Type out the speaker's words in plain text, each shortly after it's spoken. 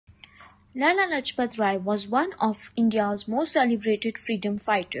Lala Lajpat Rai was one of India's most celebrated freedom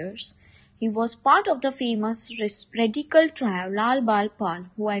fighters. He was part of the famous radical trio Lal Bal Pal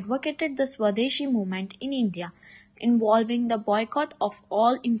who advocated the Swadeshi movement in India, involving the boycott of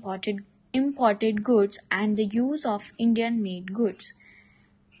all imported goods and the use of Indian-made goods.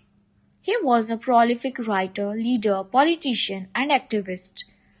 He was a prolific writer, leader, politician, and activist.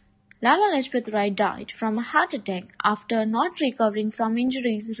 Lala Lajpat Rai died from a heart attack after not recovering from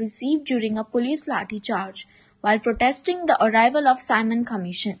injuries received during a police lathi charge while protesting the arrival of Simon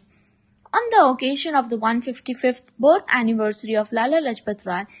Commission. On the occasion of the 155th birth anniversary of Lala Lajpat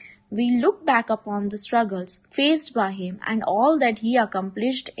Rai, we look back upon the struggles faced by him and all that he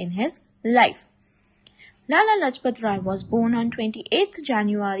accomplished in his life. Lala Lajpat Rai was born on 28th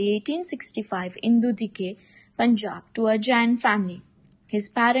January 1865 in Ludhiana, Punjab, to a Jain family. His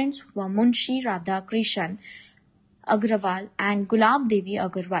parents were Munshi Radha Krishan Agrawal and Gulab Devi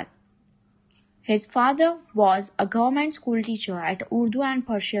Agarwal. His father was a government school teacher at Urdu and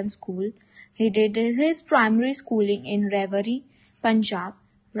Persian school. He did his primary schooling in Rewari, Punjab.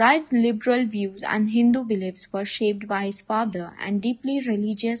 Rai's liberal views and Hindu beliefs were shaped by his father and deeply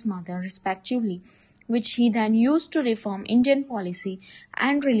religious mother respectively, which he then used to reform Indian policy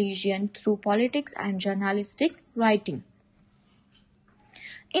and religion through politics and journalistic writing.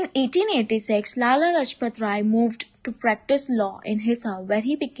 In 1886, Lala Lajpat Rai moved to practice law in Hisar, where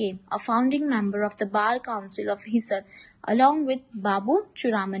he became a founding member of the Bar Council of Hisar along with Babu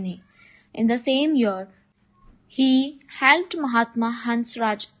Churamani. In the same year, he helped Mahatma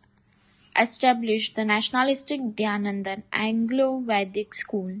Hansraj establish the nationalistic Dhyanandan Anglo-Vedic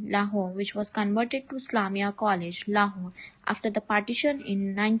School, Lahore, which was converted to Islamia College, Lahore, after the partition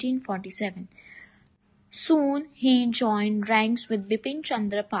in 1947. Soon he joined ranks with Bipin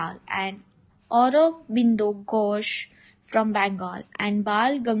Chandra Pal and Aurobindo Ghosh from Bengal and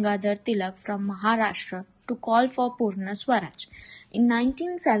Bal Gangadhar Tilak from Maharashtra to call for Purna Swaraj. In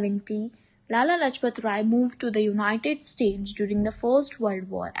 1970, Lala Lajpat Rai moved to the United States during the First World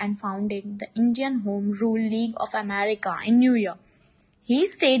War and founded the Indian Home Rule League of America in New York. He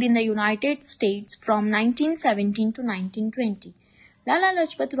stayed in the United States from 1917 to 1920. Lala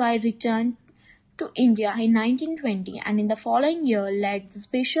Lajpat Rai returned to India in 1920 and in the following year led the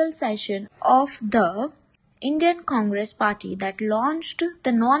special session of the Indian Congress Party that launched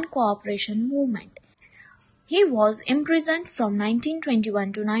the non-cooperation movement. He was imprisoned from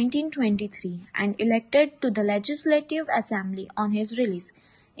 1921 to 1923 and elected to the Legislative Assembly on his release.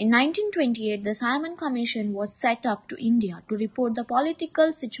 In 1928, the Simon Commission was set up to India to report the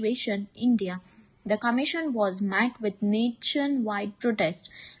political situation in India. The commission was met with nationwide protest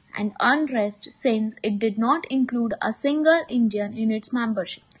and unrest since it did not include a single Indian in its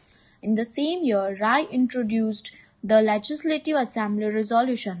membership. In the same year, Rai introduced the Legislative Assembly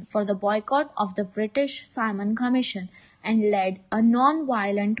resolution for the boycott of the British Simon Commission and led a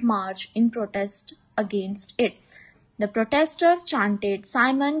non-violent march in protest against it. The protesters chanted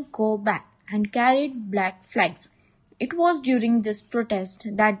 "Simon, go back" and carried black flags. It was during this protest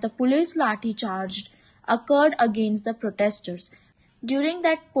that the police lathi charge occurred against the protesters. During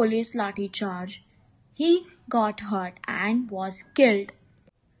that police lathi charge, he got hurt and was killed.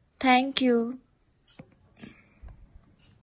 Thank you.